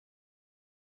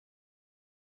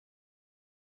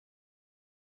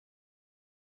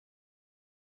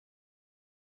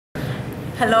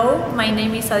Hello, my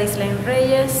name is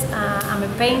AdislenReyes. I'm a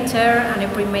painter and a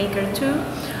printmaker too.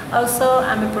 Also,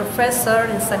 I'm a professor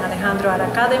in San Alejandro Art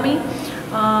Academy.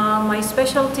 My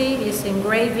specialty is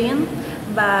engraving,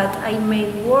 but I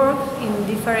make work in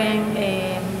different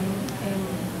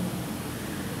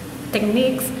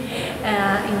techniques.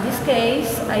 In this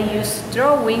case, I use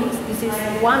drawings. This is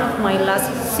one of my last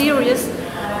series.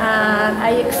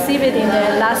 I exhibit in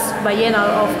the last Biennial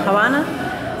of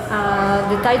Havana.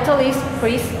 The title is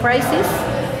Crisis,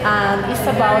 and it's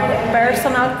about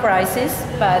personal crisis,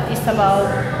 but it's about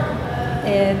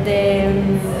the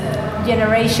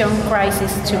generation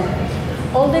crisis too.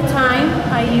 All the time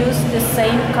I use the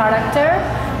same character,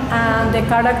 and the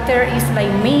character is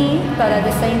like me, but at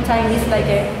the same time it's like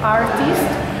an artist.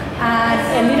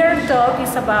 And a little talk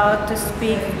is about to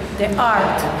speak the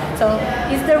art. So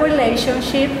it's the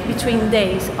relationship between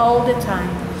days all the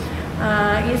time.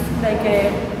 It's like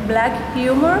a black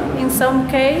humor in some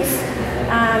case,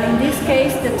 and in this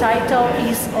case the title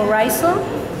is Horizon,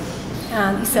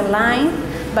 and it's a line,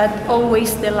 but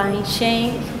always the line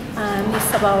change, and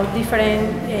it's about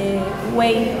different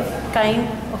kind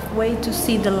of way to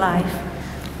see the life.